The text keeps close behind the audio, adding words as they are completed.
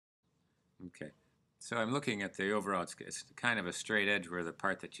Okay. So I'm looking at the overall, it's kind of a straight edge where the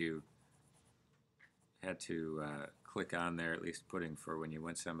part that you had to click on there, at least putting for when you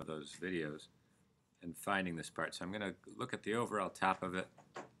went some of those videos, and finding this part. So I'm going to look at the overall top of it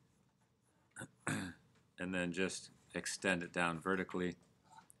and then just extend it down vertically.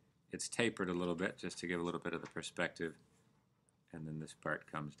 It's tapered a little bit just to give a little bit of the perspective, and then this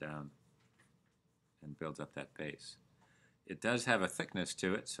part comes down and builds up that base. It does have a thickness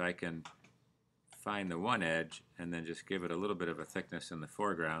to it, so I can find the one edge and then just give it a little bit of a thickness in the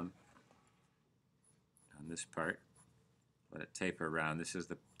foreground on this part. Let it taper around. This is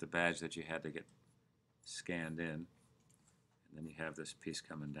the badge that you had to get scanned in, and then you have this piece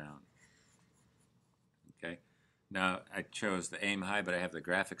coming down. Okay. Now I chose the aim high, but I have the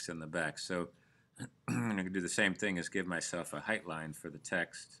graphics in the back, so I'm going to do the same thing as give myself a height line for the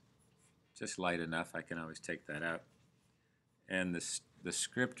text, just light enough. I can always take that out. And the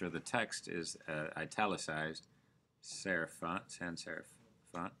script or the text is italicized serif font, sans serif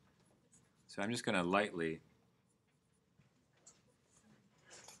font. So I'm just going to lightly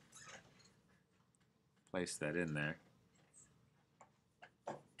place that in there.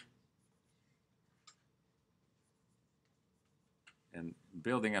 And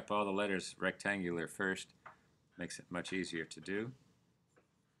building up all the letters rectangular first makes it much easier to do.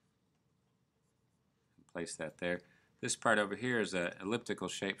 Place that there. This part over here is an elliptical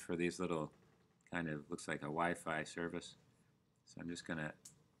shape for these little, kind of looks like a Wi-Fi service. So I'm just going to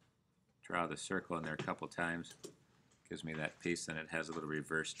draw the circle in there a couple times. Gives me that piece, and it has a little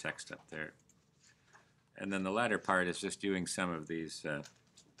reverse text up there. And then the latter part is just doing some of these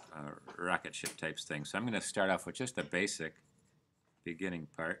rocket ship types things. So I'm going to start off with just a basic beginning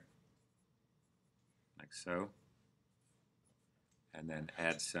part, like so, and then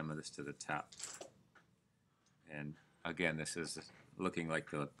add some of this to the top. And again, this is looking like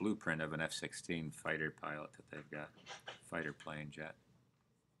the blueprint of an F-16 fighter pilot that they've got, fighter plane jet.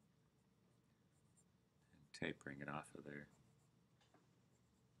 And tapering it off of there.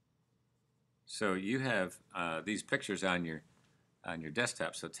 So you have these pictures on your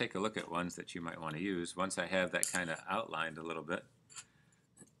desktop, so take a look at ones that you might want to use. Once I have that kind of outlined a little bit,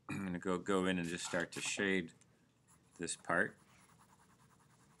 I'm going to go in and just start to shade this part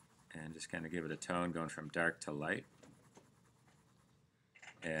and just kind of give it a tone going from dark to light,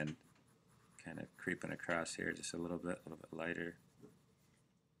 and kind of creeping across here just a little bit lighter,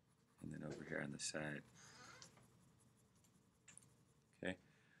 and then over here on the side. Okay,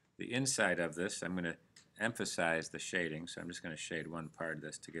 the inside of this, I'm going to emphasize the shading, so I'm just going to shade one part of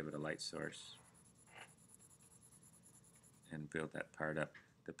this to give it a light source and build that part up.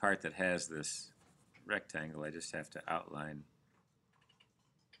 The part that has this rectangle, I just have to outline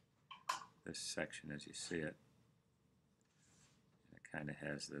this section as you see it. It kind of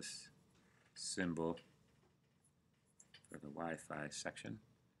has this symbol for the Wi-Fi section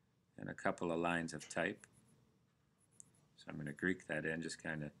and a couple of lines of type. So I'm going to Greek that in, just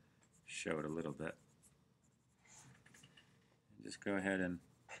kind of show it a little bit. And just go ahead and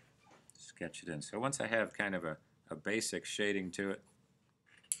sketch it in. So once I have kind of a basic shading to it,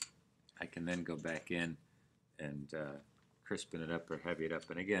 I can then go back in and crispen it up or heavy it up.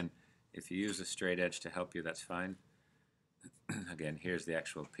 And again, if you use a straight edge to help you, that's fine. Again, here's the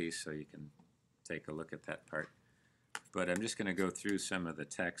actual piece, so you can take a look at that part. But I'm just going to go through some of the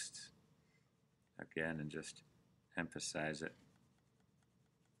text again and just emphasize it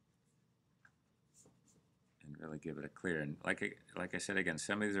and really give it a clear. And like I said again,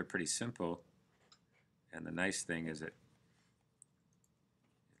 some of these are pretty simple, and the nice thing is it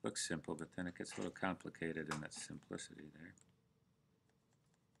looks simple, but then it gets a little complicated in that simplicity there.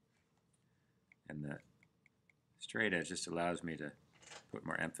 And the straight edge just allows me to put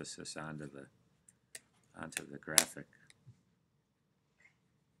more emphasis onto the graphic.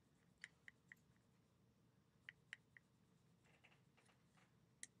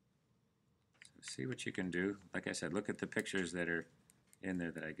 So see what you can do. Like I said, look at the pictures that are in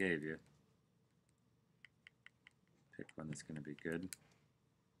there that I gave you. Pick one that's going to be good.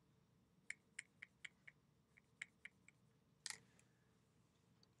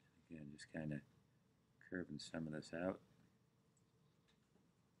 Again, just kind of curving some of this out.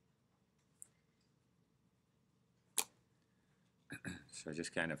 So I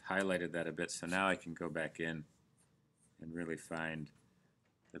just kind of highlighted that a bit, so now I can go back in and really find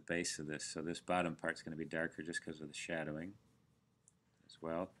the base of this. So this bottom part's going to be darker just because of the shadowing as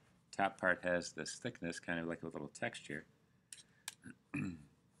well. Top part has this thickness, kind of like a little texture.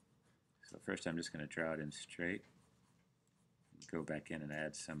 So first I'm just going to draw it in straight, go back in and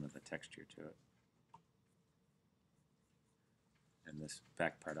add some of the texture to it. And this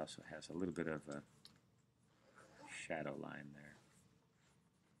back part also has a little bit of a shadow line there.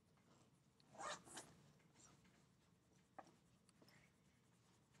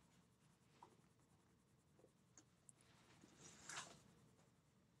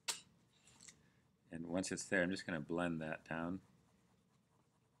 And once it's there, I'm just going to blend that down.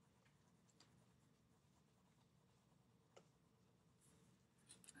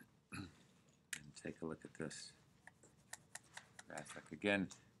 And take a look at this graphic. Again,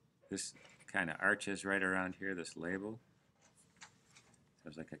 this kind of arches right around here, this label.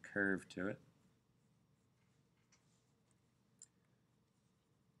 There's like a curve to it.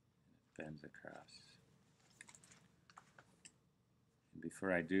 It bends across. And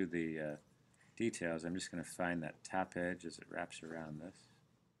before I do the details, I'm just going to find that top edge as it wraps around this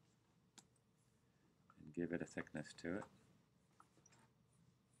and give it a thickness to it.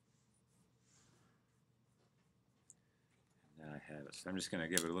 And now I have it. So I'm just going to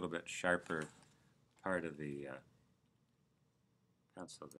give it a little bit sharper part of the pencil there.